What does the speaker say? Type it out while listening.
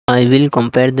I will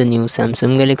compare the new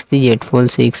Samsung Galaxy Z Fold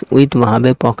 6 with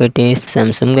Huawei Pocket Ace.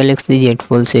 Samsung Galaxy Z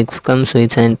Fold 6 comes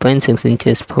with 7.6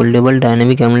 inches foldable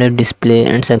dynamic AMOLED display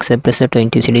and success ratio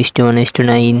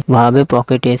 20:1:9. Huawei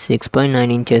Pocket Ace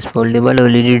 6.9 inches foldable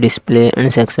OLED display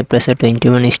and success ratio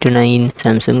 21:9.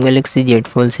 Samsung Galaxy Z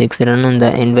Fold 6 run on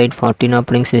the Android 14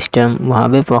 operating system.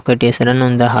 Huawei Pocket Ace run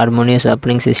on the Harmonious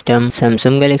operating system.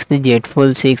 Samsung Galaxy Z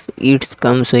Fold 6 it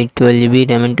comes with 12GB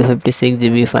RAM and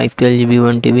 256GB 512GB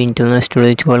 1TB internal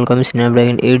storage. Qualcomm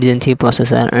Snapdragon 8 Gen 3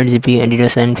 processor and GPU Adreno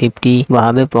 750.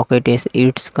 Huawei Pocket Ace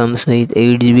it comes with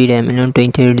 8GB RAM and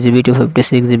 28GB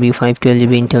 256GB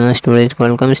 512GB internal storage.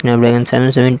 Qualcomm Snapdragon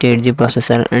 778G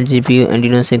processor and GPU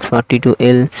Adreno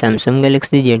 642L. Samsung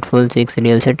Galaxy Z Fold 6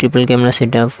 real set triple camera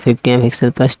setup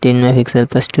 50MP plus 10MP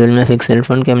plus 12MP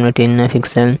front camera 10MP.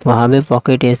 Huawei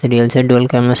Pocket Ace real set dual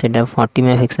camera setup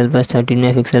 40MP plus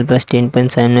 13MP plus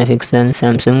 10.7MP.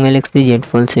 Samsung Galaxy Z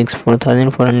Fold 6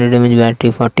 4400 mAh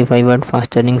battery 45W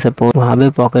fast charging support. Huawei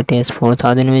Pocket Ace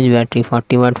 4000 mAh battery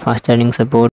 40W fast charging support.